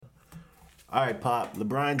All right, Pop.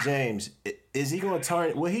 LeBron James, is he going to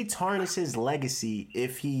tarnish? Will he tarnish his legacy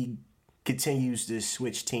if he continues to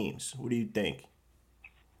switch teams? What do you think?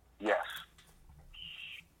 Yes,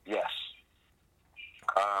 yes.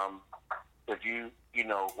 Um, if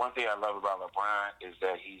one thing I love about LeBron is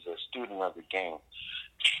that he's a student of the game.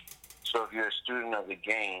 So if you're a student of the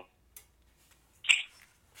game,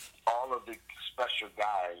 all of the special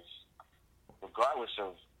guys, regardless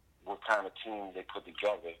of what kind of team they put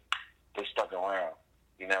together, they stuck around.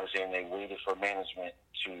 You know what I'm saying? They waited for management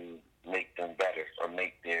to make them better or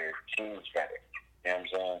make their teams better. You know what I'm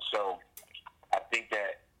saying? So I think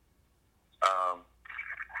that,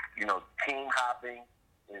 team hopping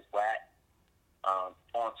is whack.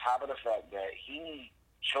 On top of the fact that he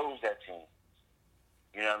chose that team.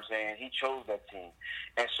 You know what I'm saying? He chose that team.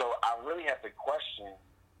 And so I really have to question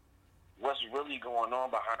what's really going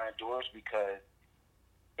on behind doors because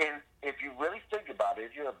if you really think about it,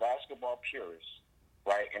 if you're a basketball purist,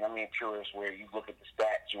 right, and I mean purist where you look at the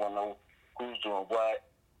stats, you want to know who's doing what,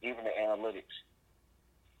 even the analytics.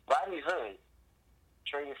 Rodney Hood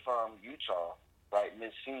traded from Utah, right,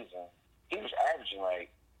 mid-season. He was averaging,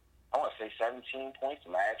 I want to say 17 points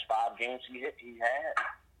the last 5 games he had,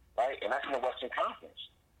 right? And that's in the Western Conference,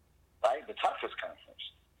 right? The toughest conference.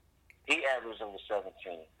 He averaged over 17,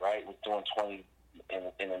 right? Was doing 20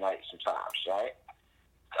 in the night sometimes, right?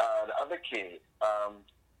 The other kid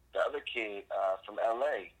from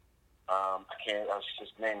LA, his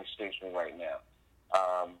name escapes me right now.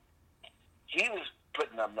 He was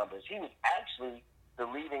putting up numbers. He was actually the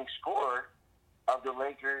leading scorer of the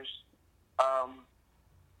Lakers.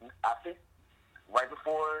 I think right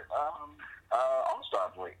before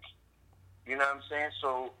All-Star break. You know what I'm saying?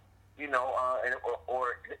 So,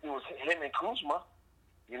 or it was him and Kuzma.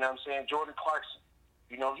 You know what I'm saying? Jordan Clarkson.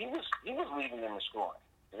 He was leading them in scoring.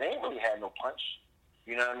 They ain't really had no punch.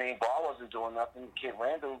 You know what I mean? Ball wasn't doing nothing. Kid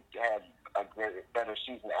Randall had a better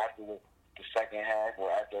season after the second half or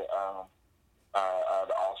after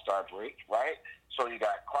the All-Star break, right? So you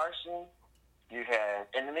got Clarkson,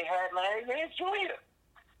 and then they had Larry Nance Jr.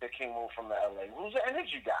 that came over from the LA. Who's the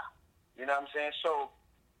energy guy? You know what I'm saying? So,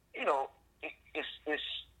 it's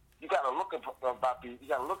you got to look at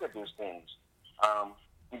those things.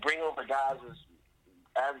 You bring over guys that's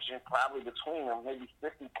averaging probably between them maybe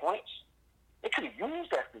 50 points. They could have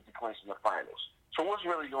used that 50 points in the finals. So what's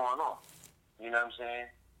really going on? You know what I'm saying?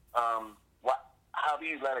 How do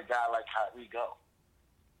you let a guy like Kyrie go?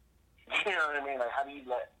 You know what I mean? How do you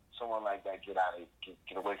let someone like that get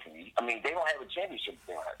away from you? I mean, they don't have a championship if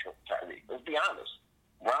they don't have Kyrie. Let's be honest.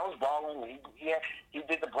 Brown was balling. He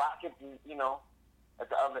did the block at the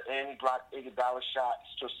other end. He blocked Iguodala's shot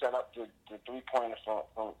to set up the 3-pointer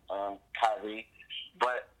from Kyrie.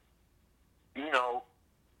 But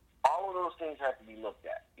all of those things have to be looked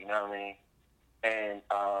at. You know what I mean? And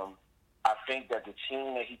I think that the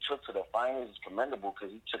team that he took to the finals is commendable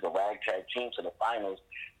because he took a ragtag team to the finals.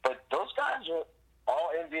 But those guys are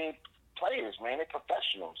all NBA players, man. They're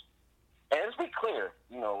professionals. And let's be clear,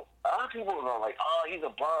 a lot of people are like, oh, he's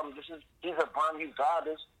a bum. He's a bum. He's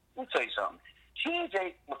garbage. Let me tell you something.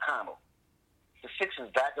 T.J. McConnell, the Sixers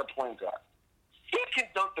backup point guard, he can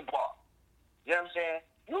dunk the ball. You know what I'm saying?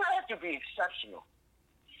 You have to be exceptional.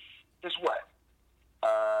 Just what?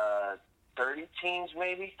 30 teams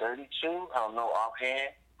maybe, 32, I don't know,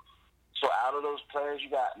 offhand. So out of those players, you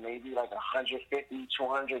got maybe like 150,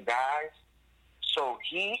 200 guys. So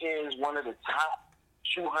he is one of the top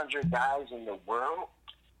 200 guys in the world.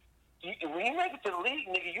 When you make it to the league,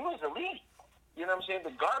 nigga, you was elite. You know what I'm saying?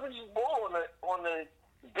 The garbage is more on the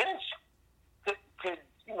bench could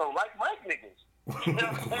like Mike niggas. You know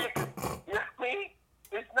what I'm saying? You know what I mean?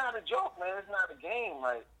 It's not a joke, man. It's not a game.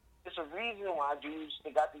 It's a reason why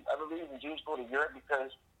they got these other leagues and Jews go to Europe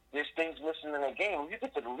because there's things missing in the game. When you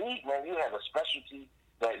get to the league, man, you have a specialty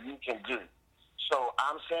that you can do. So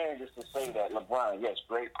I'm saying this to say that LeBron, yes,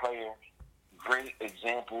 great player, great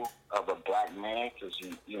example of a black man because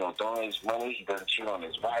he, throwing his money, he doesn't cheat on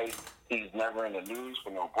his wife. He's never in the news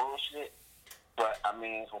for no bullshit. But, I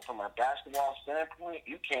mean, from a basketball standpoint,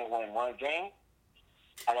 you can't win one game.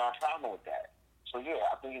 I got a problem with that. So, yeah,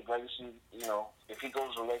 I think his legacy, if he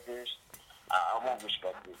goes to Lakers, I won't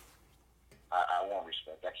respect it. I won't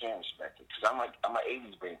respect it. I can't respect it because I'm an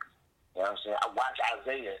 80s baby. You know what I'm saying? I watched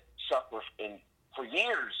Isaiah suffer for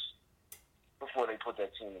years before they put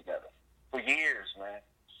that team together. For years, man.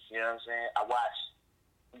 You know what I'm saying? I watched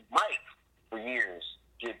Mike for years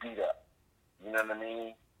get beat up. You know what I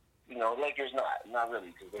mean? Lakers not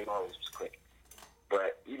really because they always just click.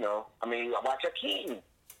 But, I watched Hakeem.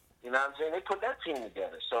 You know what I'm saying? They put that team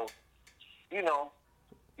together. So, you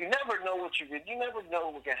you never know what you never know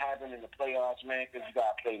what can happen in the playoffs, man, because you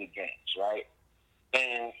gotta play the games, right?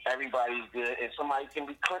 And everybody's good, and somebody can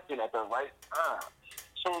be clicking at the right time.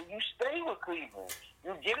 So you stay with Cleveland.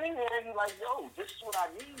 You get in there and you're like, yo, this is what I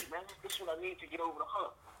need, man. This is what I need to get over the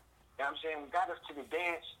hump. You know what I'm saying? We got us to the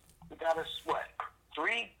dance. We got us,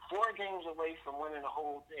 3-4 games away from winning the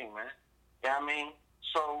whole thing, man. You know what I mean?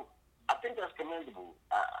 So I think that's commendable.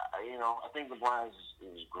 I think LeBron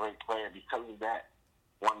is a great player because of that.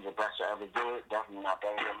 One of the best to ever do it. Definitely not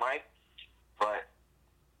better than Mike. But,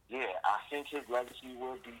 yeah, I think his legacy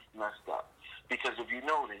will be messed up. Because if you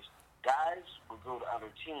notice, guys will go to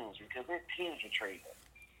other teams because their teams will trade them.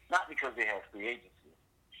 Not because they have free agency.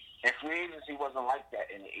 And free agency wasn't like that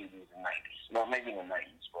in the 80s and 90s. Well, maybe in the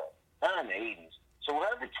 90s, but not in the 80s. So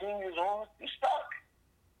whatever team you're on, you're stuck.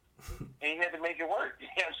 And you had to make it work. You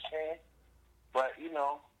know what I'm saying? But, he's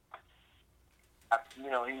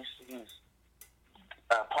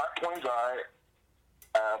part point guard,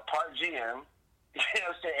 part GM, you know what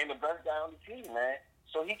I'm saying, and the best guy on the team, man.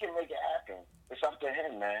 So he can make it happen. It's up to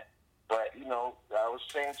him, man. But, I was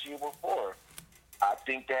saying to you before, I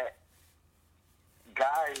think that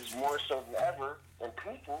guys, more so than ever, and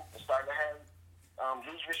people are starting to have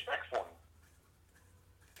lose respect for him.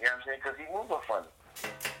 You know what I'm saying? Because he's moving funny.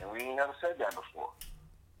 And we ain't never said that before.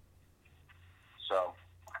 So,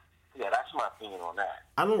 yeah, that's my opinion on that.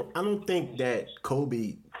 I don't think that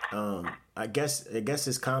Kobe. I guess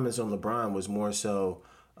his comments on LeBron was more so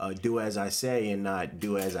do as I say and not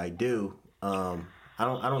do as I do. I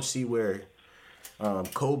don't see where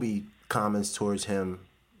Kobe comments towards him,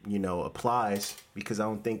 applies, because I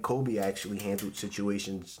don't think Kobe actually handled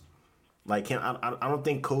situations like him. I don't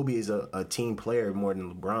think Kobe is a team player more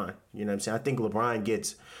than LeBron. You know what I'm saying? I think LeBron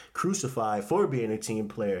gets crucified for being a team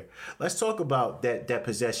player. Let's talk about that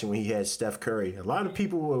possession when he had Steph Curry. A lot of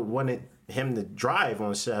people wanted him to drive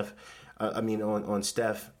on Steph. On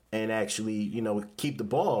Steph and actually, keep the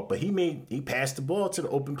ball. But he passed the ball to the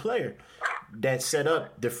open player. That set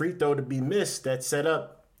up the free throw to be missed. That set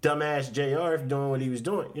up dumbass JR doing what he was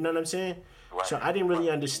doing. You know what I'm saying? Right. So I didn't really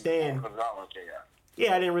understand.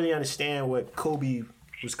 Yeah, I didn't really understand what Kobe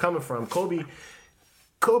was coming from.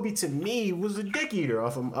 Kobe to me was a dick eater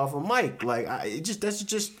off of Mike. Like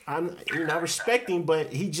I'm respect him,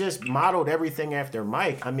 but he just modeled everything after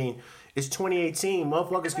Mike. I mean, it's 2018.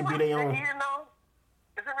 Motherfuckers can be their own. Is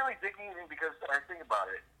it really dick eating? Because I think about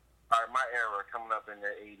it. My era coming up in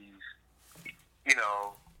the 80s,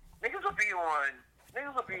 niggas would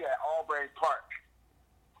be at Albury Park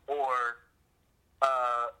or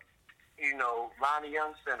Lonnie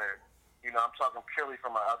Young Center. I'm talking purely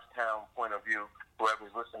from an uptown point of view.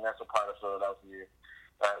 Whoever's listening, that's a part of Philadelphia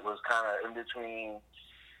that was kind of in between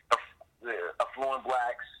affluent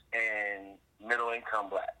blacks and middle-income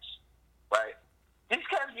blacks, right? These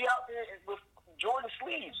cats be out there with Jordan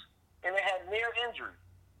sleeves, and they had near injury.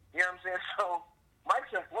 You know what I'm saying? So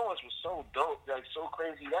Mike's influence was so dope, like so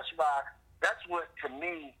crazy. That's what, to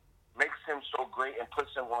me, makes him so great and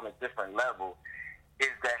puts him on a different level,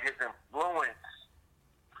 is that his influence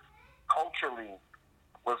culturally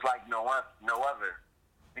was like no other.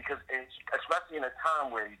 Because especially in a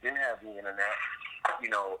time where you didn't have the internet,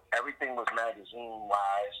 everything was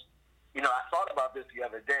magazine-wise. I thought about this the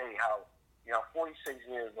other day, how, I'm 46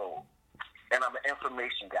 years old, and I'm an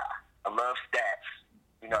information guy. I love stats.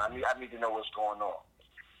 I need to know what's going on.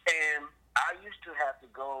 And I used to have to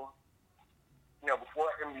go,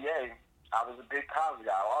 before NBA, I was a big college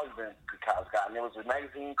guy. I've always been a good college guy. And there was a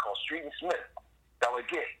magazine called Street and Smith that I would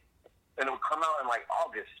get. And it would come out in like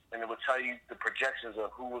August, and it would tell you the projections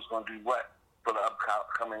of who was going to do what for the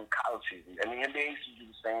upcoming college season. And the NBA used to do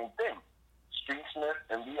the same thing. Street Smith,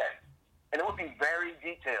 NBA. And it would be very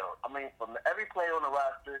detailed. I mean, from every player on the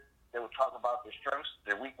roster, they would talk about their strengths,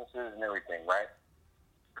 their weaknesses, and everything, right?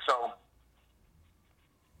 So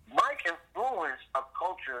Mike influenced a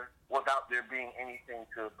culture without there being anything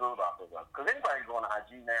to build off of. Because anybody going to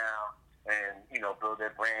IG now and, build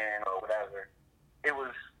their brand or whatever, it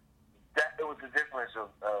was the difference of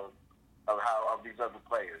these other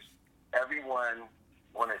players. Everyone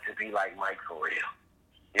wanted to be like Mike for real.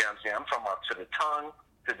 You know what I'm saying? I'm talking about to the tongue,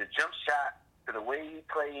 to the jump shot, to the way he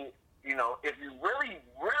played. If you really,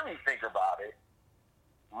 really think about it,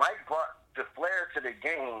 Mike brought the flair to the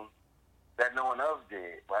game that no one else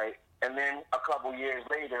did, right? And then a couple years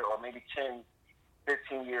later, or maybe 10,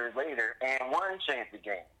 15 years later, and one changed the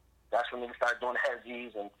game. That's when they started doing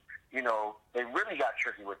hezzies and, they really got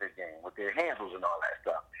tricky with their game, with their handles and all that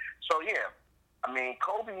stuff. So, yeah,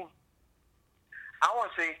 Kobe, I don't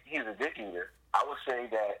want to say he's a dick eater. I would say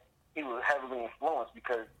that he was heavily influenced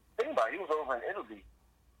because, think about it, he was over in Italy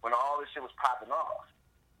when all this shit was popping off.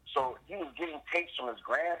 So he was getting tapes from his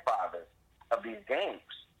grandfather of these games.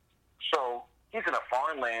 So he's in a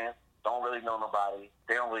foreign land, don't really know nobody.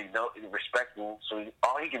 They don't really respect him. So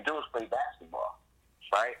all he can do is play basketball,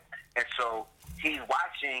 right? And so he's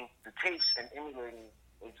watching the tapes and emulating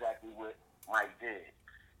exactly what Mike did.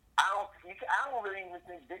 I don't really even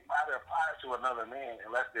think Big Brother applies to another man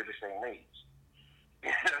unless they're the same age. You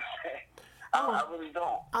know what I'm saying? I really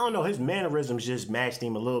don't. I don't know. His mannerisms just matched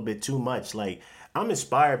him a little bit too much. Like, I'm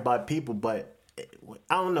inspired by people, but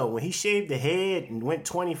I don't know. When he shaved the head and went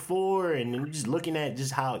 24, and then just looking at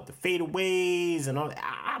just how the fadeaways and all,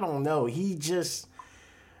 I don't know. He just,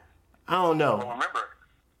 I don't know. Well,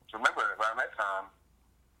 remember around that time,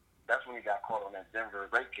 that's when he got caught on that Denver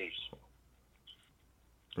rape case.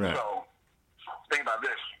 Right. So, think about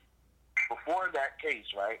this. Before that case,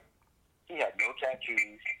 right, he had no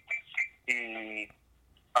tattoos. He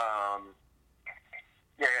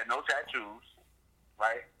had no tattoos,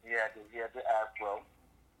 right? He had the afro.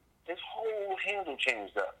 His whole handle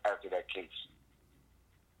changed up after that case.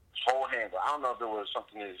 His whole handle. I don't know if there was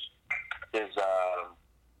something his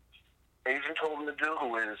agent told him to do,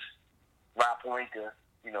 who is Rob Pelinka,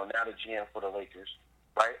 now the GM for the Lakers,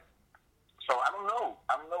 right? So I don't know.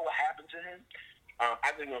 I don't know what happened to him.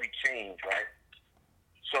 I didn't know he changed, right?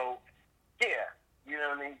 So, yeah, you know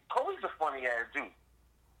what I mean? Kobe's a funny-ass dude.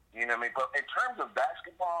 You know what I mean? But in terms of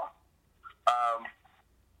basketball,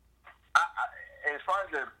 as far as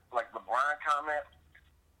the LeBron comment,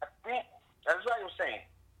 I think that's what I was saying.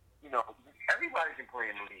 Everybody can play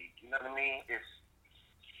in the league. You know what I mean? It's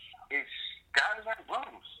guys like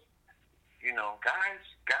blues.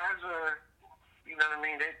 Guys are. You know what I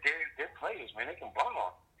mean? They're players, man. They can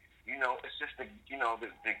ball. It's just the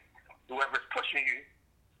whoever's pushing you.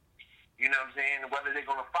 You know what I'm saying? Whether they're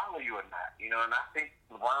going to follow you or not. And I think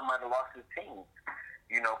LeBron might have lost his team.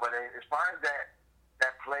 But as far as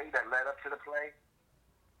that play that led up to the play,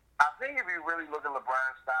 I think if you really look at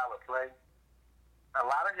LeBron's style of play, a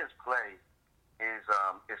lot of his play is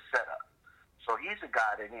set up. So he's a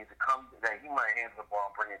guy that needs to that he might handle the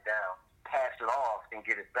ball and bring it down, pass it off, and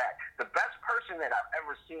get it back. The best person that I've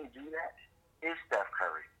ever seen do that is Steph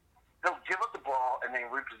Curry. He'll give up the ball and then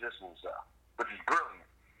reposition himself, which is brilliant.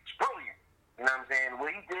 It's brilliant. You know what I'm saying? What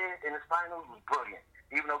he did in his finals was brilliant.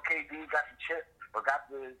 Even though KD got the chip or got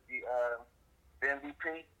the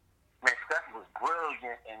MVP, man, Steph was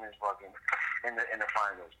brilliant in his in the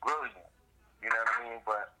finals. Brilliant. You know what I mean?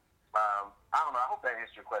 But I don't know. I hope that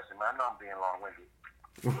answers your question, man. I know I'm being long-winded.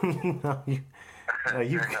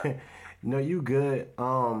 No, you good.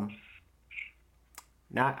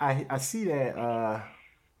 Now I see that.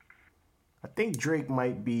 I think Drake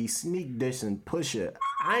might be sneak dissing Pusha.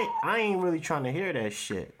 I ain't really trying to hear that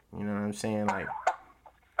shit. You know what I'm saying?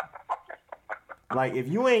 Like if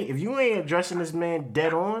you ain't addressing this man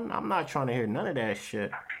dead on, I'm not trying to hear none of that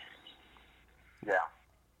shit. Yeah,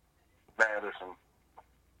 man. Listen,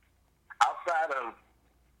 outside of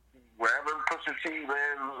wherever Pusha T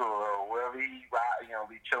lives or wherever he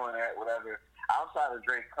be chilling at, whatever. Outside of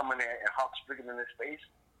Drake coming in and Hawk speaking in his face,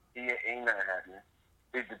 he ain't nothing happening.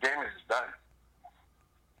 The damage is done.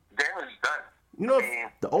 The damage is done.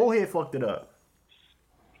 The old head fucked it up.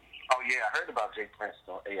 Oh yeah, I heard about Jay Prince.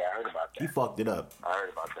 Yeah, I heard about that. He fucked it up. I heard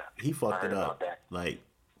about that. He fucked it up.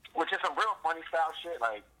 Which is some real funny style shit.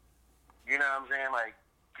 Like, you know what I'm saying? Like,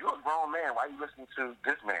 you're a grown man. Why are you listening to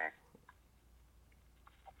this man?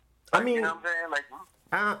 I mean, you know what I'm saying? Like,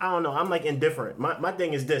 I don't know. I'm indifferent. My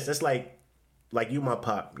thing is this. It's like you my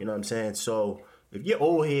pop. You know what I'm saying? So if your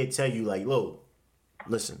old head tell you look,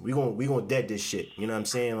 listen, we gonna dead this shit. You know what I'm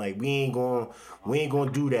saying? Like we ain't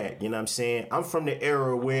gonna do that. You know what I'm saying? I'm from the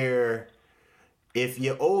era where if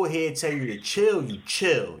your old head tell you to chill, you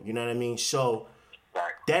chill. You know what I mean? So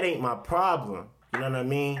that ain't my problem. You know what I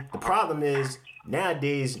mean? The problem is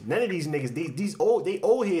nowadays none of these niggas, these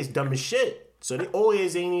old heads dumb as shit. So the old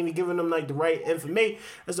heads ain't even giving them the right information.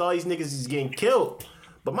 That's all these niggas is getting killed.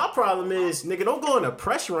 But my problem is, nigga, don't go on a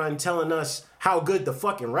press run telling us how good the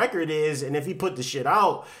fucking record is, and if he put the shit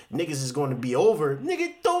out, niggas is going to be over.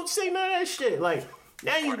 Nigga, don't say none of that shit. Like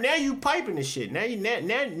now you piping the shit. Now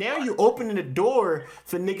you opening the door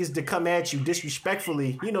for niggas to come at you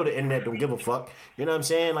disrespectfully. You know the internet don't give a fuck. You know what I'm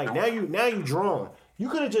saying? Like now you drawn. You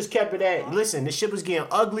could have just kept it at, listen, this shit was getting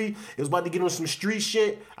ugly. It was about to get on some street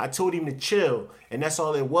shit. I told him to chill. And that's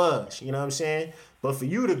all it was. You know what I'm saying? But for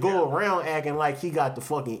you to go around acting like he got the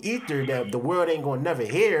fucking ether that the world ain't gonna never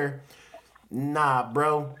hear, nah,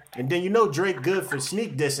 bro. And then Drake good for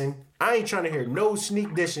sneak dissing. I ain't trying to hear no sneak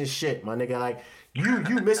dissing shit, my nigga. Like, you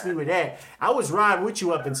missed me with that. I was riding with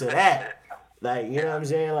you up into that. Like, you know what I'm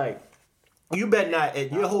saying? Like, You better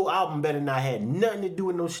not. Your whole album better not had nothing to do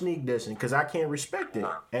with no sneak dissing, because I can't respect it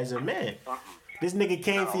as a man. This nigga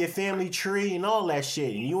came for your family tree and all that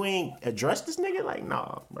shit, and you ain't addressed this nigga? Like,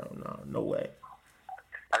 nah, bro, nah, no way.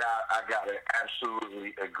 I gotta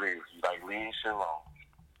absolutely agree with you. Like, leave shit alone.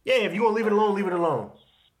 Yeah, if you gonna leave it alone, leave it alone.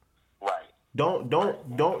 Right.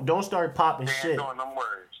 Don't start popping shit. On them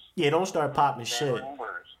words. Yeah, don't start popping Stand shit. on them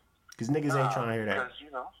words. Because niggas ain't trying to hear that. Because,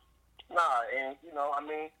 and, I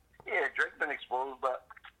mean, yeah, Drake been exposed, but,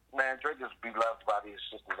 man, Drake is beloved by these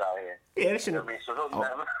sisters out here. Yeah, that shit. I mean? So he'll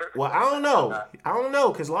never... Well, I don't know,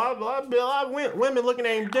 because a lot of women looking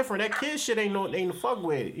at him different. That kid shit ain't to fuck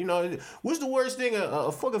with. You know, what's the worst thing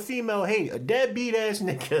a fucking female hate? A deadbeat ass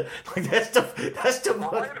nigga. Like, that's the...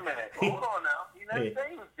 Well, wait a minute. Hold on now. He didn't say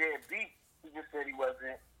he was deadbeat. He just said he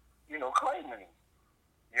wasn't, claiming him.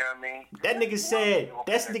 You know what I mean? That nigga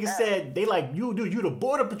said, they like, you the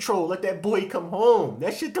border patrol, let that boy come home.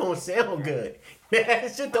 That shit don't sound good.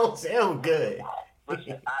 That shit don't sound good.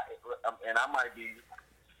 Listen, I might be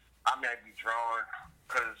drawn,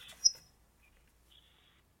 because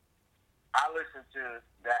I listen to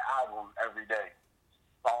that album every day.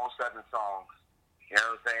 All 7 songs. You know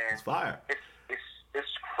what I'm saying? It's fire. It's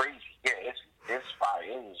crazy. Yeah, it's fire.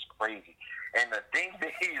 It is crazy. And the things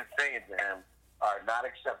that he is saying to him are not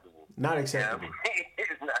acceptable. Not acceptable. It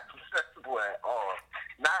is not acceptable at all.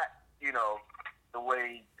 Not, the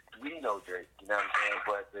way we know Drake, you know what I'm saying?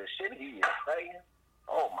 But the shit he is saying,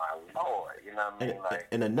 oh my Lord, you know what I mean?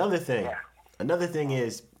 And another thing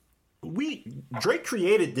is, Drake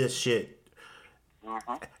created this shit.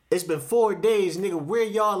 Mm-hmm. It's been 4 days, nigga, where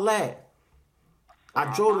y'all at?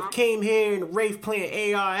 I came here and Rafe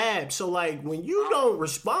playing AR apps. So, like, when you don't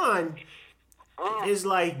respond, it's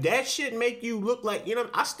like, that shit make you look like,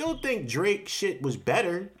 I still think Drake shit was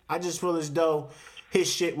better. I just feel as though his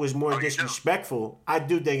shit was more disrespectful. I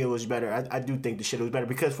do think it was better. I do think the shit was better,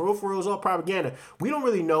 because for real, it was all propaganda. We don't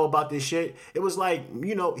really know about this shit. It was like,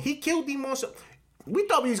 he killed him on some... We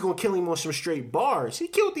thought he was going to kill him on some straight bars. He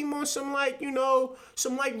killed him on some, like,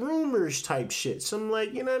 some, like, rumors type shit. Some,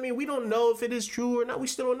 like, you know what I mean? We don't know if it is true or not. We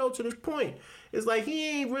still don't know to this point. It's like,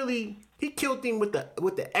 he killed him with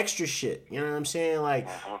the extra shit. You know what I'm saying?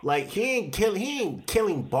 Like he ain't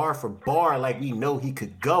killing bar for bar like we know he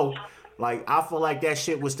could go. Like, I feel like that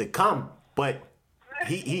shit was to come. But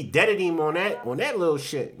he deaded him on that little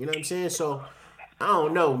shit. You know what I'm saying? So, I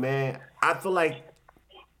don't know, man. I feel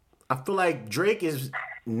like Drake is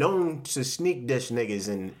known to sneak diss niggas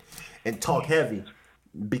and talk heavy.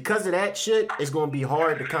 Because of that shit, it's gonna be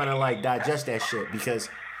hard to kind of like digest that shit, because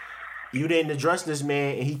you didn't address this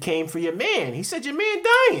man and he came for your man. He said your man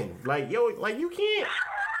dying. Like, yo, like, you can't.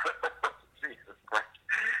 Jesus Christ.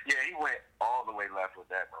 Yeah, he went all the way left with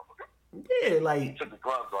that, bro. Yeah, like, he took the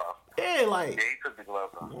gloves off. Yeah, like, he took the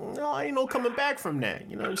gloves off. No, ain't no coming back from that.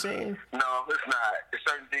 You know what I'm saying? No, it's not. There's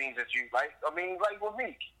certain things that you like. I mean, like with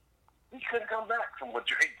Meek. He couldn't come back from what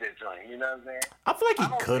Drake did to him. You know what I'm saying? I feel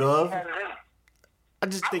like he could have. I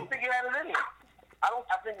don't think he had it in him. I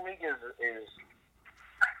think Meek is.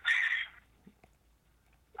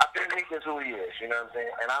 I think Meek is who he is. You know what I'm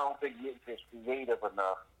saying? And I don't think Meek is creative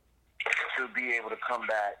enough to be able to come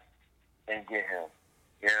back and get him.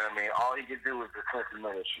 You know what I mean? All he can do is the Quincy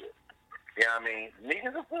Miller shit. You know what I mean? Meek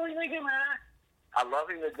is a Philly nigga, man. I love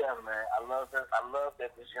him to death, man. I love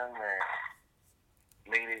that this young man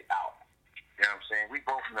made it out. You know what I'm saying? We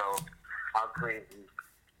both know how crazy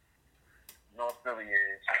North Philly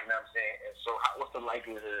is. You know what I'm saying? And so, what's the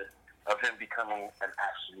likelihood of him becoming an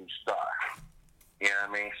absolute star? You know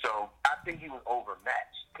what I mean? So, I think he was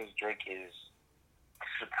overmatched, because Drake is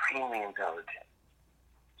supremely intelligent.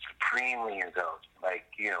 Like,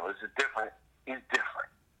 he's different.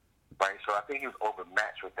 Right? So, I think he was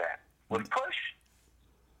overmatched with that. With Push,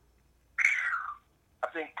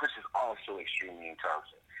 I think Push is also extremely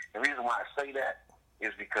intelligent. The reason why I say that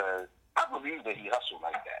is because I believe that he hustled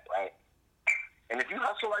like that, right? And if you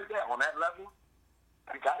hustle like that on that level,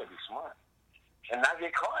 you gotta be smart. And not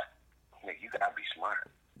get caught. Nigga, you gotta be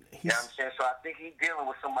smart. You know what I'm saying? So I think he's dealing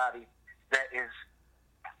with somebody that is,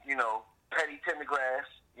 petty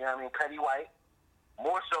Tendergrass, you know what I mean, petty white,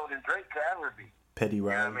 more so than Drake could ever be. Petty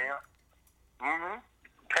Riley. You know what I mean?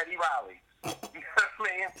 Petty Riley. You know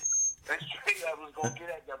what I mean? That straight up was gonna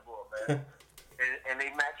get at that boy, man. And they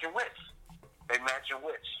matching wits.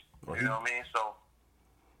 Well, you know what I mean? So,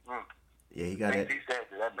 yeah, he got it. He said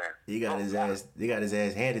to that man. He got his ass. He got his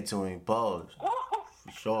ass handed to him. Pause.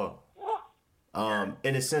 For sure.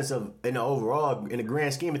 In the sense of, in the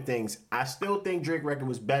grand scheme of things, I still think Drake record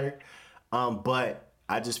was better. But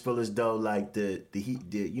I just feel as though like the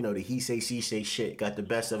he say she say shit got the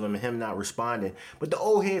best of him and him not responding. But the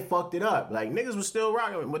old head fucked it up. Like niggas was still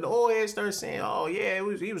rocking. But the old head started saying, "Oh yeah,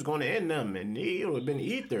 he was going to end them, and it would have been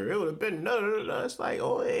ether. It would have been no." It's like,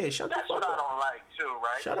 oh yeah, shut the fuck up. That's what I don't like too,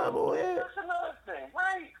 right? Shut up, old head. That's another thing,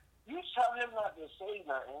 right? You tell him not to say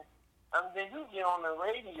nothing, and then you get on the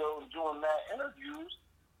radio doing mad interviews.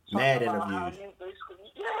 Mad interviews.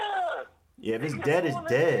 Yeah, if it's dead, it's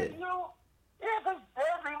dead. Yeah, if it's dead,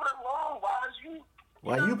 leave it alone. Why is you?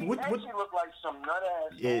 Why you actually look like some nut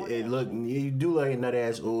ass. You do like a nut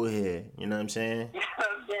ass old head. You know what I'm saying? You know what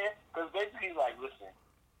I'm saying? Because basically, like, listen,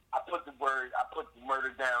 I put the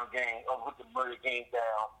murder down game, or put the murder game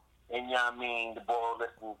down, and you know what I mean, the boy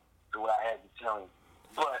listened to what I had to tell him.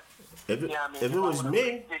 But if it was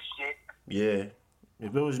me,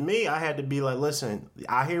 if it was me, I had to be like, listen,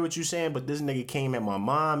 I hear what you're saying, but this nigga came at my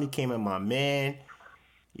mom, he came at my man.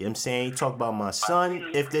 You know what I'm saying? He talked about my son.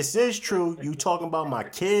 If this is true, you talking about my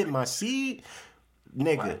kid, my seed,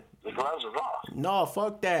 nigga. The gloves are off. No,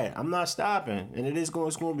 fuck that. I'm not stopping. And it is going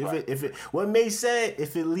to be, if it what May said,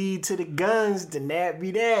 if it lead to the guns, then that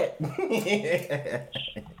be that.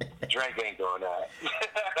 Drake ain't doing that.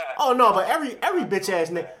 Oh no, but every bitch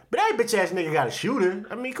ass nigga got a shooter.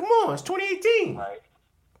 I mean, come on, it's 2018. Right.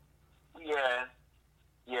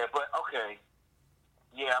 Yeah, but okay.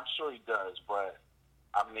 Yeah, I'm sure he does, but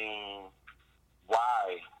I mean,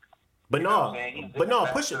 why? But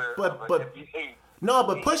Push.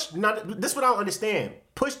 This is what I don't understand.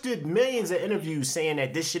 Push did millions of interviews saying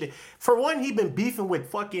that this shit. For one, he been beefing with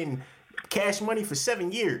fucking Cash Money for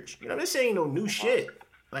 7 years. You know, this ain't no new shit.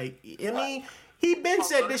 Like, I mean, he been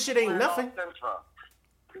said this shit ain't nothing.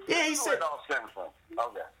 Yeah, he said.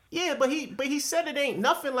 Okay. Yeah, but he said it ain't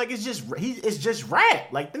nothing. Like it's just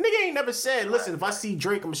rap. Like the nigga ain't never said, listen, if I see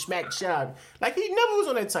Drake, I'ma smack the shit out of him. Like he never was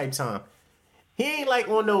on that type time. He ain't like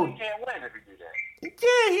on no. He can't win if he do that.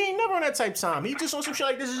 Yeah, he ain't never on that type time. He just on some shit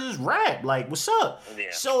like this is just rap. Like what's up? Yeah.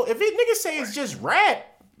 So if these niggas say it's just rap,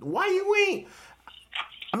 why you ain't?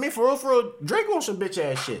 I mean, for real, Drake wants some bitch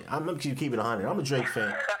ass shit. I'm gonna keep it 100. I'm a Drake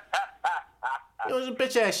fan. It was a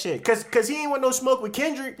bitch ass shit. Cause he ain't want no smoke with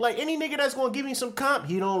Kendrick. Like any nigga that's gonna give me some comp,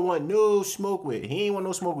 he don't want no smoke with. He ain't want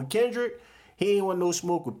no smoke with Kendrick. He ain't want no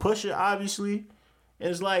smoke with Pusha, obviously. And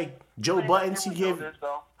it's like Joe Buttons, he gave.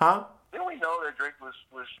 Huh? Didn't we know that Drake was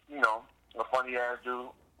a funny ass dude?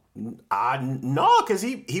 No, cause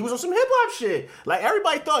he was on some hip hop shit. Like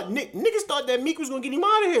everybody thought niggas thought that Meek was gonna get him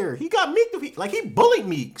out of here. He got Meek he bullied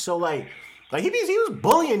Meek. So like he was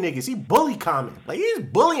bullying niggas. He bullied Common. Like he was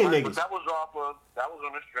bullying niggas. But that was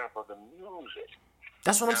on the strength of the music.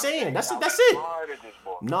 That's what I'm saying. That's it.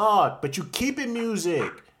 No, but you keep it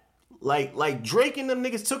music. Like Drake and them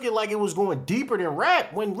niggas took it like it was going deeper than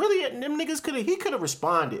rap when really them niggas could have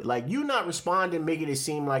responded. Like you not responding, making it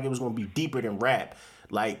seem like it was gonna be deeper than rap.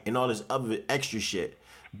 Like and all this other extra shit.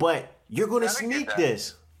 But you're gonna sneak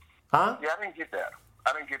this. Huh? Yeah, I didn't get that.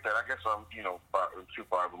 I guess I'm, too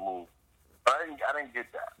far removed. I didn't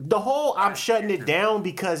get that. The whole I'm shutting it down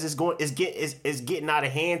because it's getting out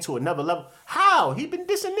of hand to another level. How? He been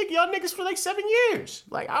dissing y'all niggas for like 7 years.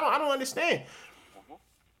 Like I don't understand.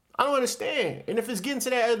 I don't understand. And if it's getting to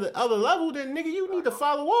that other level, then nigga, you need to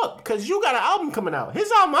follow up because you got an album coming out.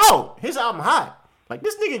 His album out. His album hot. Like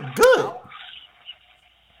this nigga good.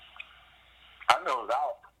 I know it's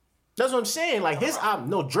out. That's what I'm saying. Like his album.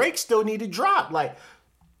 No, Drake still need to drop. Like.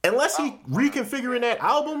 Unless he reconfiguring that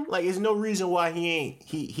album, like there's no reason why he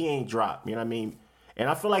ain't dropped. You know what I mean? And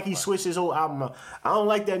I feel like he switched his whole album up. I don't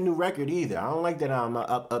like that new record either. I don't like that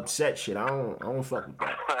upset shit. I don't fuck with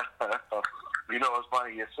that. It's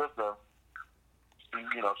funny. Your sister,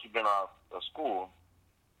 she's been out of school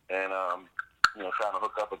and trying to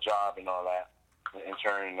hook up a job and all that,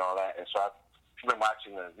 interning and all that. And so she's been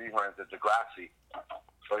watching the reruns of Degrassi.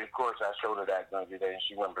 So of course I showed her that every day, and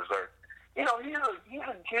she went berserk. He's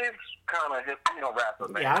a kid's kind of hip, rapper,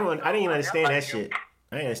 man. Yeah, I didn't even understand that shit.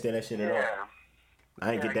 I didn't understand that shit at all.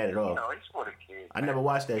 I didn't get that at all. He's for the kids. I never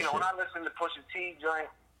watched that shit. When I listened to Pusha T joint,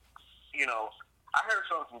 I heard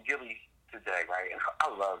something from Gilly today, right? And I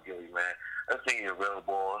love Gilly, man. That thing is real,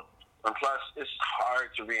 boy. And plus, it's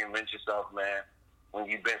hard to reinvent yourself, man, when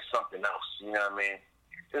you've been something else. You know what I mean?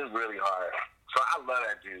 It's really hard. So I love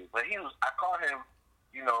that dude. But I caught him,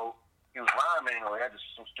 he was rhyming or he had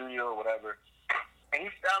some studio or whatever, and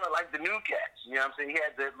he sounded like the new cats. You know what I'm saying? He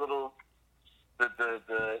had that little, it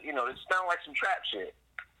sounded like some trap shit.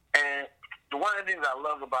 And one of the things I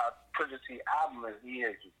love about Pusha T album is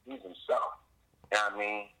he's himself. You know what I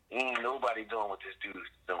mean? Ain't nobody doing what this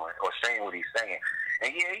dude's doing or saying what he's saying.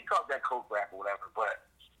 And yeah, he called that coke rap or whatever, but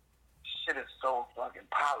shit is so fucking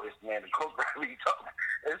polished, man. The coke rapper he talking,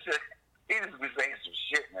 it's just, he just be saying some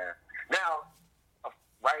shit, man. Now,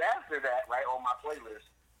 right after that, right on my playlist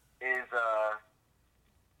is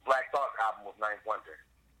Black Thought's album with Ninth Wonder,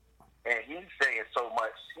 and he's saying so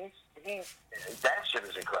much. That shit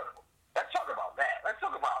is incredible. Let's talk about that. Let's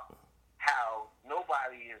talk about how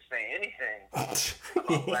nobody is saying anything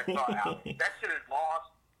about Black Thought album. That shit is lost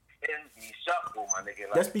in the shuffle, my nigga.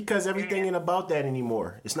 Like, that's because everything ain't about that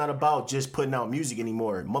anymore. It's not about just putting out music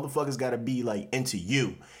anymore. Motherfuckers gotta be like into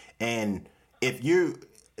you. And if you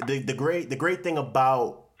the great thing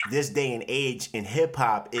about this day and age in hip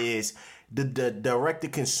hop is the direct to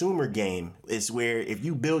consumer game is where if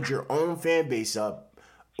you build your own fan base up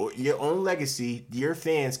or your own legacy, your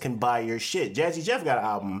fans can buy your shit. Jazzy Jeff got an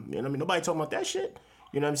album. You know what I mean? Nobody talking about that shit.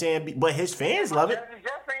 You know what I'm saying? But his fans love it. Jazzy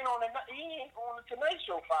Jeff ain't he ain't on the Tonight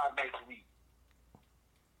Show 5 days a week.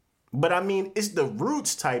 But I mean, it's the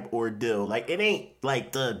Roots type ordeal. Like, it ain't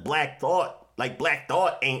like the Black Thought. Like, Black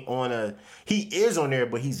Thought ain't on a... He is on there,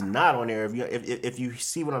 but he's not on there. If you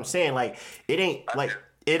see what I'm saying, like, it ain't like...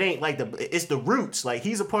 It ain't like it's the Roots. Like,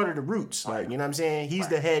 he's a part of the Roots. Like, you know what I'm saying? He's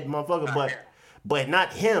the head motherfucker, but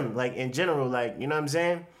not him. Like, in general, like, you know what I'm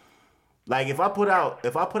saying? Like, if I put out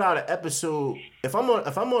an episode, if I'm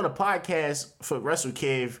on a podcast for Wrestle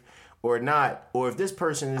Cave or not, or if this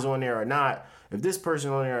person is on there or not, if this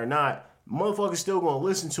person on there or not, motherfuckers still gonna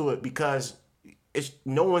listen to it because it's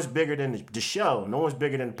no one's bigger than the show. No one's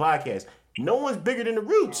bigger than the podcast. No one's bigger than the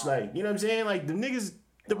Roots. Like, you know what I'm saying? Like,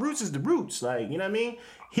 the Roots is the Roots. Like, you know what I mean?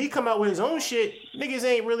 He come out with his own shit. Niggas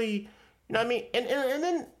ain't really, you know what I mean? And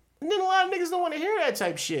then a lot of niggas don't want to hear that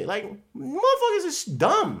type shit. Like, motherfuckers is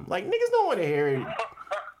dumb. Like, niggas don't want to hear it.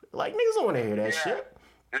 Like, niggas don't want to hear that shit.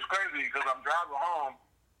 It's crazy because I'm driving home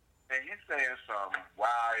and he's saying some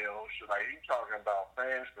wild shit. Like, he's talking about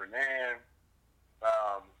Fans Fernand,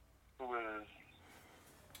 who is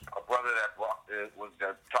a brother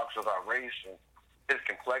that talks about race and his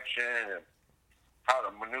complexion and how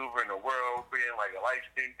to maneuver in the world, being like a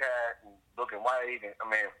light-skinned cat and looking white. And I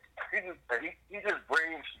mean, he just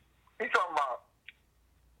brings. He's talking about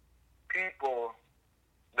people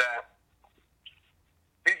that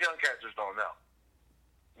these young cats just don't know.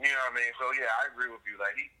 You know what I mean? So yeah, I agree with you.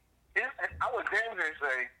 Like I would damn near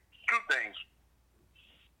say two things.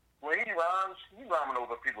 When he rhyming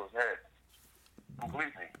over people's heads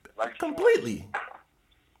completely. Like completely.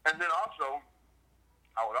 And then also,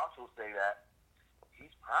 I would also say that he's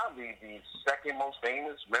probably the second most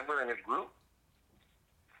famous member in his group,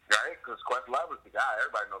 right? Because Questlove is the guy.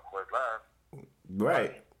 Everybody knows Questlove.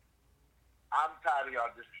 Right. I'm tired of y'all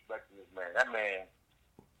disrespecting this man. That man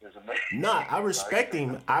is amazing. Nah, I respect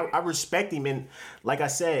him. I respect him. And like I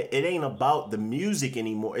said, it ain't about the music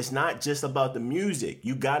anymore. It's not just about the music.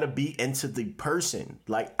 You got to be into the person.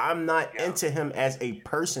 Like, I'm not into him as a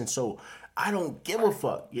person, so I don't give a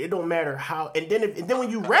fuck. It don't matter how. And then when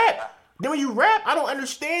you rap, I don't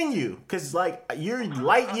understand you because like you're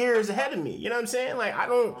light years ahead of me. You know what I'm saying? Like I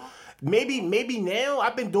don't. Maybe now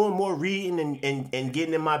I've been doing more reading and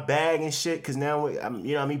getting in my bag and shit because now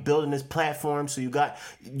I'm building this platform. So you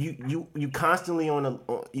constantly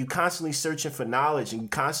you constantly searching for knowledge and you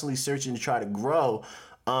constantly searching to try to grow.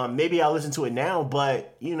 Maybe I'll listen to it now,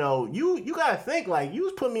 but you gotta think like you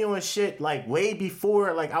was putting me on shit like way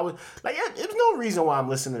before like I was like there's no reason why I'm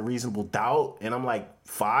listening to Reasonable Doubt and I'm like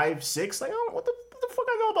 5, 6 like what the fuck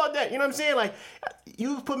I know about that, you know what I'm saying? Like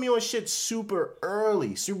you put me on shit super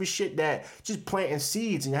early, super shit that just planting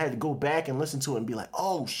seeds, and I had to go back and listen to it and be like,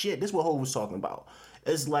 oh shit, this is what Ho was talking about.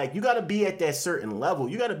 It's like you got to be at that certain level.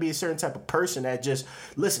 You got to be a certain type of person that just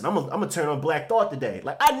listen. I'm gonna turn on Black Thought today.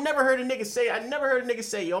 Like I never heard a nigga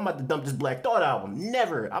say, yo, I'm about to dump this Black Thought album.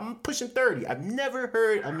 Never. I'm pushing 30. I've never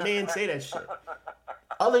heard a man say that shit.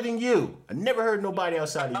 Other than you, I never heard nobody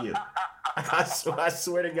outside of you. I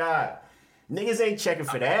swear to God, niggas ain't checking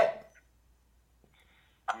for that.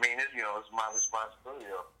 I mean, it's my responsibility,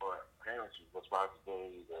 or parents'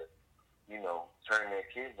 responsibility to turn their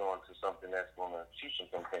kids on to something that's going to teach them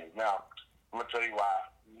some things. Now, I'm going to tell you why,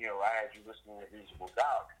 I had you listening to Reasonable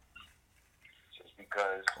Doubt. Just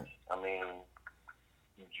because, I mean,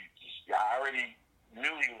 I already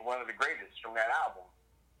knew he was one of the greatest from that album.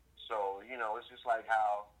 So, it's just like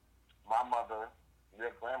how my mother,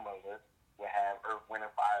 their grandmother, would have Earth, Wind,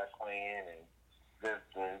 and Fire playing and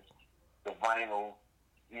the vinyl,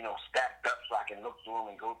 stacked up so I can look through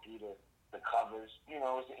them and go through the covers,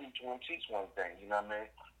 it's each one teach one thing, you know what I mean?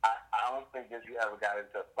 I don't think that you ever got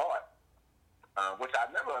into thought, which I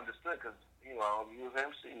never understood because, he was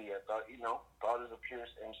MC. I thought, thought is a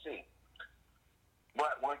purist MC.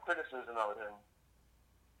 But one criticism of him,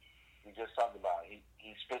 he just talked about, he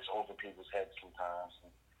he spits over people's heads sometimes.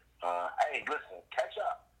 And, hey, listen, catch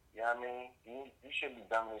up. You know what I mean? You shouldn't be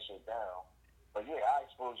dumbing this shit down. But yeah, I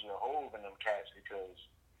exposed you to Hove and them cats because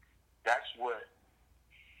that's what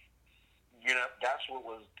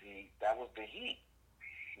was the heat.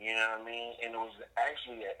 You know what I mean? And it was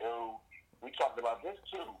actually we talked about this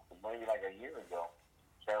too, maybe like a year ago.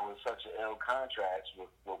 That was such an ill contrast with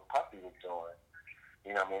what Puffy was doing.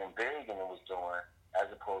 You know what I mean? Big and was doing as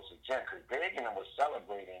opposed to Jen. Because Big and was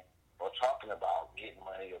celebrating or talking about getting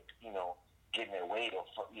money or, getting their weight or,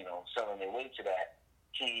 selling their weight to that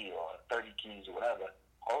key or 30 keys or whatever.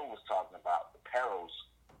 Ho was talking about the perils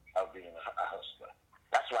of being a hustler.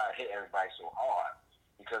 That's why it hit everybody so hard.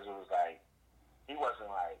 Because it was like, he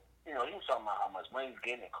wasn't like, he was talking about how much money he's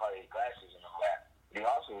getting and Cartier glasses and all that. But he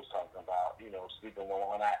also was talking about, sleeping with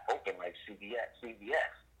one eye open like CBS.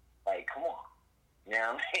 Like, come on. You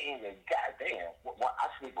know what I mean? Like, goddamn. I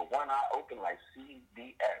sleep with one eye open like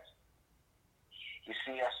CBS. You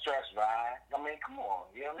see that stress, right? I mean, come on.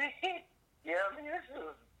 You know what I mean? You know what I mean? This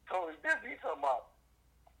is totally different. You talking about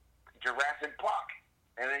Jurassic Park.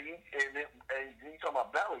 And then you talking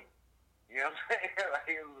about Belly. You know what I'm saying? Like,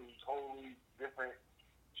 it was totally different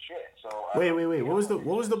shit. So wait.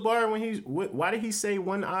 What was the bar when why did he say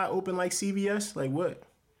one eye open like CBS? Like what?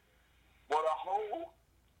 Well,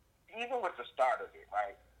 even with the start of it,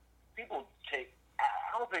 right?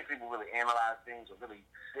 I don't think people really analyze things or really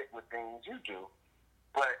sit with things. You do.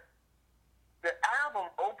 But the album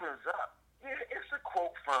opens up. Yeah, it's a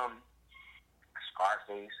quote from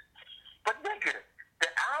Scarface. But nigga, the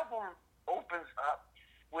album opens up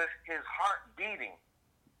with his heart beating.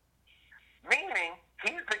 Meaning,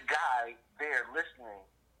 he's the guy there listening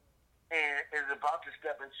and is about to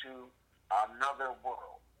step into another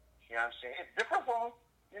world. You know what I'm saying? It's different from,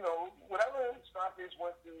 whatever Scarface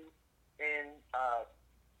went through in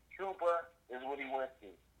Cuba is what he went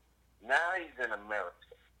through. Now he's in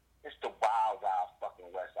America. It's the wild, wild fucking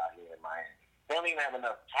West out here in Miami. They don't even have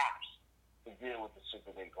enough taps to deal with the shit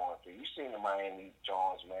that they're going through. You seen the Miami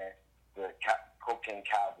Jones, man, the cocaine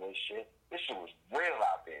cowboy shit. This shit was real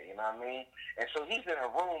out there, you know what I mean? And so he's in a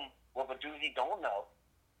room with a dude he don't know,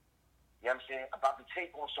 you know what I'm saying, about to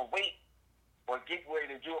take on some weight or get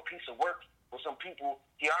ready to do a piece of work with some people.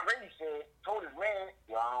 He already told his man,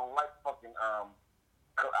 I don't like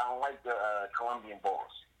the Colombian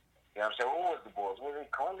boys. You know what I'm saying? Who was the boys? Were they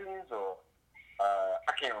Colombians or,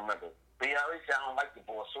 I can't remember. But he already said, I don't like the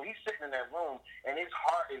boys. So he's sitting in that room and his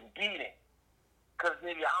heart is beating. Because,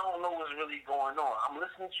 nigga, I don't know what's really going on. I'm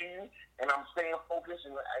listening to you, and I'm staying focused,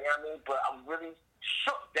 and, but I'm really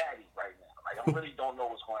shook daddy right now. Like, I really don't know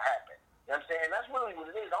what's going to happen. You know what I'm saying? That's really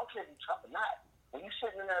what it is. I don't care if you're tough or not. When you're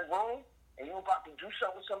sitting in that room, and you're about to do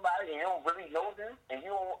something with somebody, and you don't really know them, and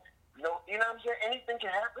you don't know, you know what I'm saying? Anything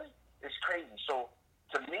can happen. It's crazy. So,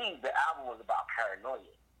 to me, the album was about paranoia.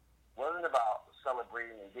 It wasn't about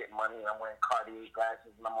celebrating and getting money, and I'm wearing Cartier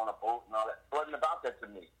glasses, and I'm on a boat, and all that. It wasn't about that to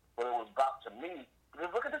me. What it was about to me,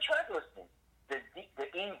 because look at the track listing. The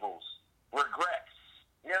evils, regrets.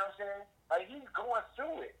 You know what I'm saying? Like, he's going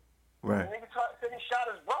through it. Right. The nigga said he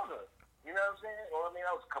shot his brother. You know what I'm saying? Well, that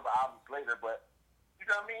was a couple albums later, but you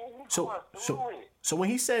know what I mean? He's going through it. So when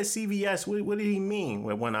he said CVS, what did he mean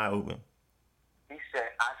with one eye open? He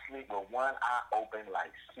said, I sleep with one eye open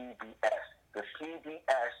like CBS. The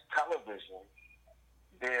CBS television,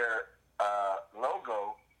 their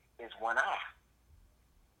logo is one eye.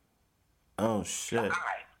 Oh, shit.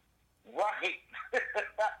 Right. Right.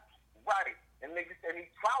 And he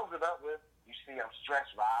follows it up with, you see, I'm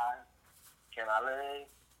stressed, right? Can I live?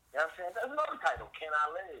 You know what I'm saying? That's another title, Can I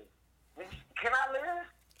Live? Can I live?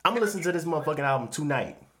 I'm going to listen to this motherfucking album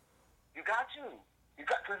tonight. You got to.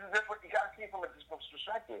 Because it's different. You got to see it from a different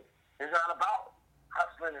perspective. It's not about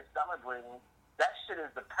hustling and celebrating. That shit is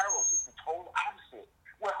the perils. It's the total opposite.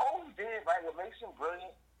 What Holmes did, right, what makes him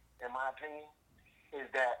brilliant, in my opinion, is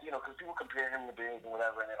that, because people compare him to Big and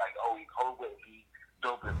whatever, and they're like, oh, Hov would be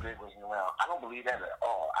dope if Big wasn't around. I don't believe that at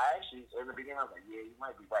all. I actually, in the beginning, I was like, yeah, you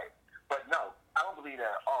might be right. But no, I don't believe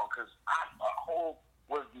that at all, because Hov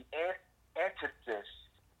was the antithesis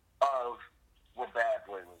of what Bad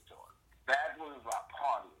Boy was doing. Bad Boy was about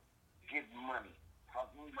partying, getting money,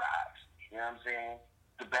 fucking vibes. You know what I'm saying?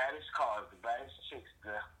 The baddest cars, the baddest chicks,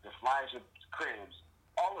 the flyers of cribs,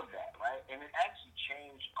 all of that, right? And it actually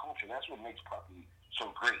changed culture. That's what makes Puffy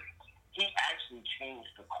so great. He actually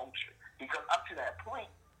changed the culture. Because up to that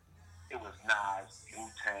point, it was Nas,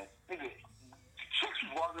 Wu-Tang. Nigga, chicks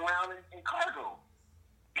was walking around in cargo.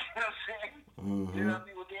 You know what I'm saying? Mm-hmm. You know what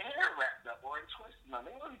I mean? With their hair wrapped up or twisted. No,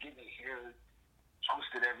 they wasn't getting their hair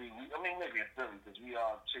twisted every week. I mean, maybe in Philly, because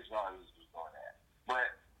chicks always was doing that. But,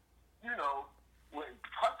 what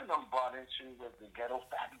Puffin bought into was the ghetto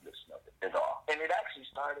fabulousness of it all. And it actually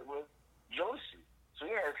started with Josie. So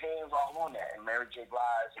he has hands all on that, and Mary J.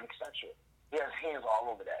 Blige, and etc. He has hands all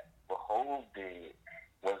over that. What Hov did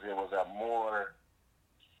was it was a more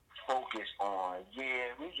focus on,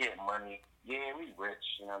 yeah, we get money, yeah, we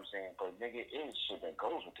rich, you know what I'm saying? But nigga, it is shit that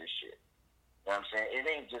goes with this shit. You know what I'm saying? It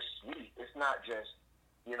ain't just sweet. It's not just,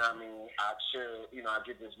 you know what I mean, I chill, you know, I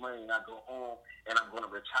get this money and I go home and I'm going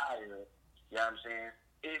to retire. You know what I'm saying?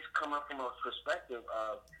 It's coming from a perspective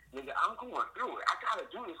of, nigga, I'm going through it. I got to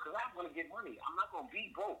do this because I'm going to get money. I'm not going to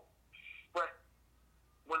be broke. But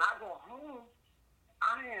when I go home,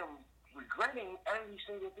 I am regretting every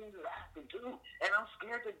single thing that I have to do. And I'm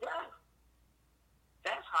scared to death.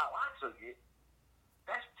 That's how I took it.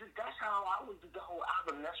 That's how I would do the whole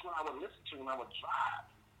album. That's what I would listen to when I would drive.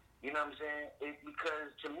 You know what I'm saying?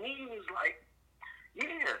 Because to me, it's like,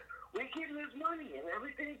 yeah, we're getting this money and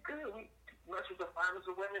everything's good. We mess with the finest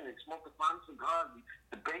of women and smoke the finest cigars,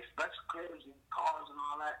 the best cribs and cars and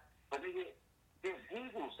all that. But there's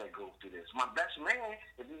evils that go through this. My best man,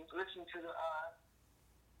 if you listen to the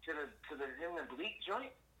him and Bleak joint,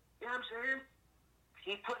 you know what I'm saying?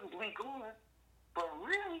 He putting Bleak on, but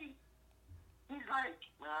really, he's like,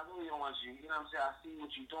 man, I really don't want you. You know what I'm saying? I see what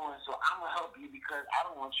you're doing, so I'm going to help you because I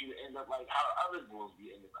don't want you to end up like how other bulls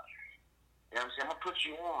be ending up. You know what I'm saying? I'm going to put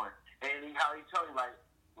you on. And how he tell you, like,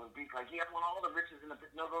 when Beat, like, yeah, I want all the riches in the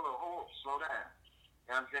no, hold, slow down.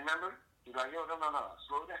 You know what I'm saying? Remember? He's like, yo, no,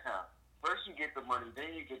 slow down. First you get the money,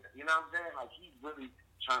 then you get the, you know what I'm saying? Like, he's really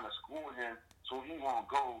trying to school him so he won't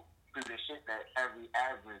go through the shit that every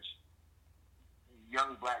average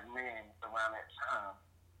young black man around that time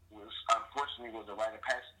was unfortunately was a rite of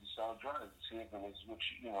passage to sell drugs to see if it was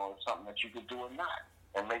something that you could do or not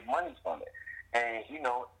and make money from it. And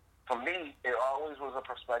for me, it always was a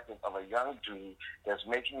perspective of a young dude that's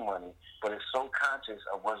making money, but is so conscious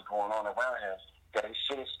of what's going on around him that his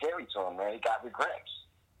shit is scary to him, man. He got regrets.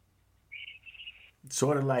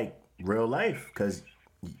 Sort of like real life, because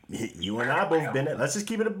you and I both been there. Let's just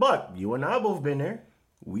keep it a buck. You and I both been there.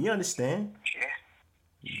 We understand.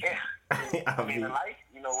 Yeah. I mean, the life,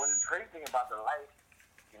 what is the great thing about the life,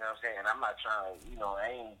 you know what I'm saying? And I'm not trying to,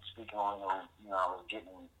 I ain't speaking on, I was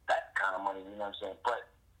getting that kind of money, you know what I'm saying? But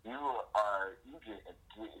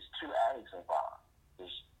it's two addicts involved.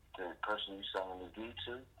 It's the person you're selling the deed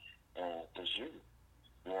to, and it's you.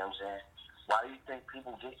 You know what I'm saying? Why do you think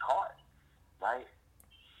people get caught, right?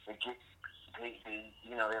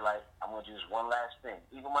 They're like, I'm going to do this one last thing.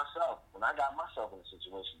 Even myself, when I got myself in a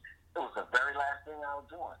situation, it was the very last thing I was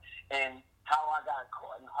doing. And how I got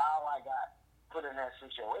caught and how I got put in that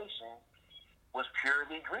situation was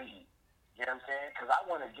purely greed. You know what I'm saying? Because I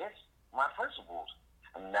went against my principles.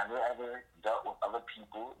 I've never, ever dealt with other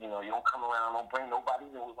people. You don't come around, don't bring nobody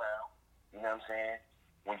new around. You know what I'm saying?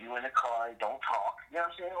 When you in the car, don't talk. You know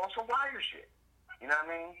what I'm saying? On some wire shit. You know what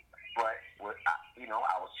I mean? But,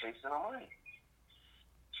 I was chasing the money.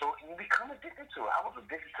 So you become addicted to it. I was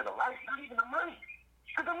addicted to the life, not even the money.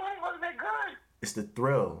 Because the money wasn't that good. It's the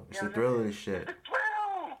thrill. It's the thrill of the shit. It's the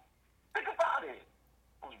thrill. Think about it.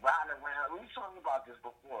 I was riding around. We talked about this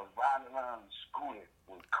before. Riding around the scooter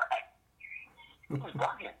with crack. It was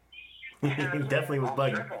bugging. He definitely was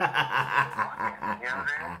bugging. You know what I'm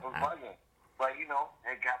saying? It was bugging. But, it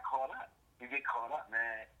got caught up. You get caught up,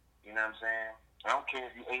 man. You know what I'm saying? I don't care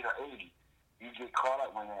if you're 8 or 80. You get caught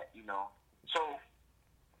up when that, So,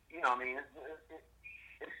 I mean, it's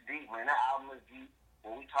deep, man. That album is deep.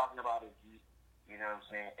 What we talking about is deep. You know what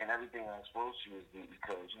I'm saying? And everything I exposed to is deep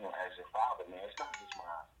because, as your father, man, it's not just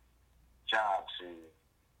my job to,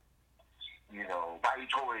 buy you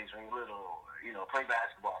toys when you're little, or, play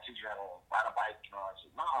basketball, teach you how to ride a bike and all that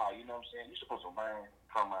shit. Nah, you know what I'm saying? You're supposed to learn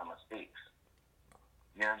from my mistakes.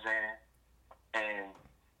 You know what I'm saying? And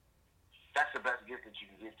that's the best gift that you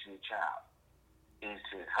can give to a child, is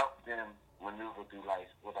to help them maneuver through life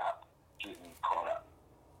without getting caught up.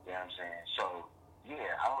 You know what I'm saying? So,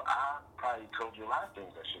 yeah, I probably told you a lot of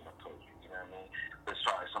things I shouldn't have told you. You know what I mean? As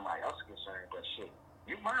far as somebody else is concerned, but shit,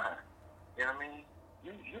 you mine. You know what I mean?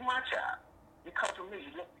 You my child. You come from me.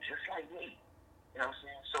 You look just like me. You know what I'm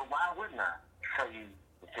saying? So why wouldn't I tell you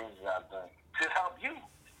the things that I've done to help you?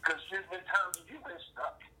 Because there's been times that you've been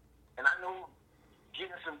stuck, and I know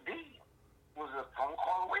getting some D was a phone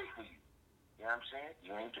call away for you. You know what I'm saying?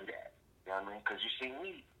 You ain't do that. You know what I mean? Because you see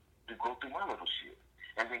me to go through my little shit.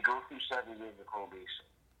 And then go through 7 years of probation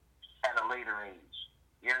at a later age.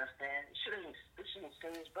 You understand? This shit ain't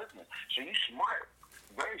serious business. So you smart.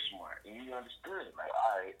 Very smart. And you understood. Like,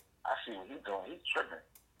 all right, I see what he's doing. He's tripping.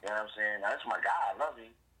 You know what I'm saying? Now, that's my guy. I love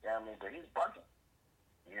him. You know what I mean? But he's bugging.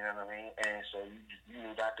 You know what I mean? And so you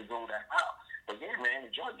knew not to go that out. But yeah, man,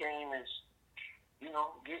 the drug game is,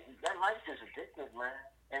 that life is addictive, man,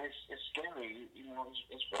 and it's scary.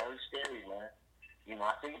 It's very scary, man.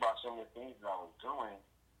 I think about some of the things that I was doing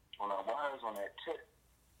when I was on that tip,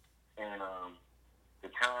 and the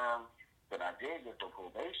time that I did get the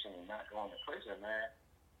probation and not going to prison, man,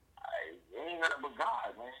 it ain't nothing but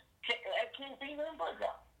God, man. It can't be nothing but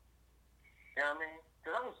God. You know what I mean?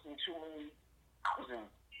 Because I was in too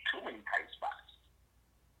many tight spots.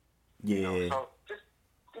 Yeah. So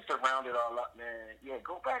just to round it all up, man, yeah,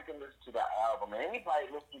 go back and listen to that album. And anybody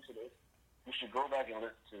listening to this, you should go back and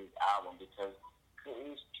listen to the album because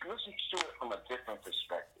listen to it from a different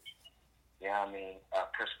perspective. You know what I mean? A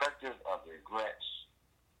perspective of regrets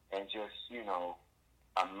and just,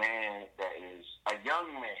 a man that is a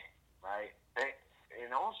young man, right?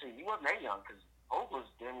 And also, he wasn't that young because Hope was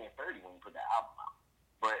damn near 30 when he put the album out.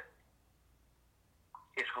 But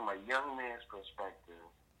it's from a young man's perspective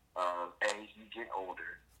of, you get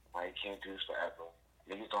older, right? You can't do this forever.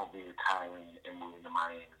 Niggas don't be retiring and moving to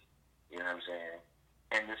Miami. You know what I'm saying?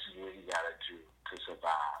 And this is what he got to do to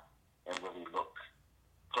survive and really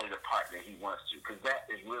play the part that he wants to. Because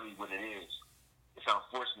that is really what it is. It's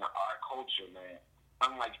unfortunate our culture, man.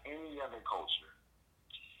 Unlike any other culture,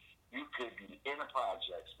 you could be in a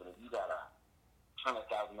projects, but if you got a $100,000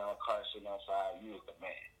 car sitting outside, you is the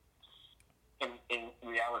man. And in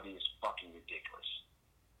reality, it's fucking ridiculous.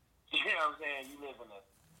 You know what I'm saying? You live in a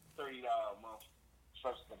 $30 a month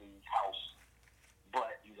subsidy house,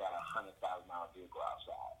 but you got a $100,000 vehicle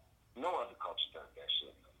outside. No other culture does that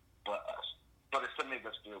shit, man, but us. But it's to make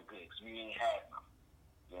us feel good because we ain't had none.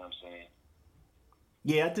 You know what I'm saying?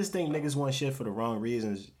 Yeah, I just think niggas want shit for the wrong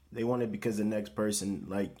reasons. They want it because the next person,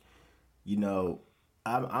 like, I'm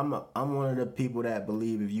one of the people that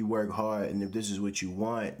believe if you work hard and if this is what you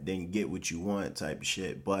want, then get what you want type of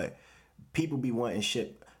shit. But people be wanting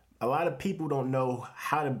shit. A lot of people don't know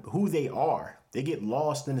who they are. They get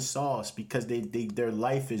lost in the sauce because their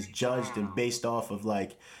life is judged and based off of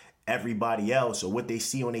like everybody else or what they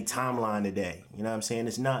see on their timeline today. You know what I'm saying?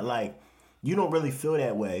 It's not like you don't really feel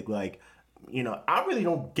that way. Like, I really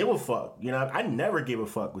don't give a fuck. I never give a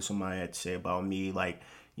fuck what somebody had to say about me. Like,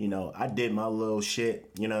 I did my little shit,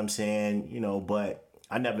 you know what I'm saying? But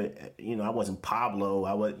I never, I wasn't Pablo.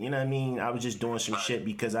 I was, you know what I mean? I was just doing some shit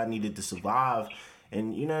because I needed to survive.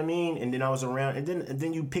 And you know what I mean? And then I was around, and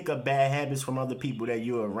then you pick up bad habits from other people that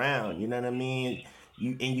you're around. You know what I mean?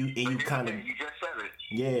 You kind of, you just said it.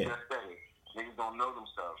 Yeah. You just said it. Niggas don't know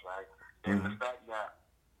themselves, right? And the fact that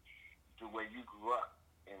the way you grew up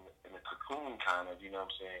in a cocoon kind of, you know what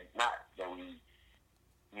I'm saying? Not that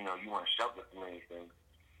you weren't sheltered from anything,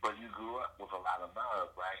 but you grew up with a lot of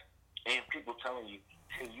love, right? And people telling you,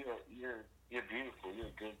 hey, you're beautiful, you're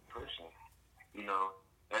a good person,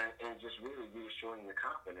 and just really reassuring your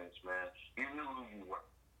confidence, man. You knew who you were,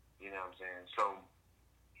 you know what I'm saying? So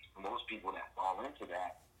most people that fall into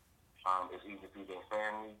that is either through their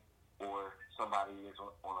family or somebody is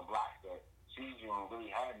on a block that sees you and really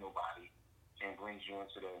had nobody and brings you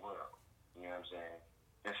into their world, you know what I'm saying?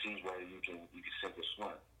 And sees whether you can sink or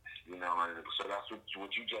swim, So that's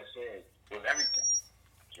what you just said was everything.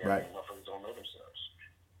 Right. Motherfuckers don't know themselves.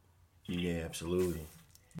 Yeah, absolutely.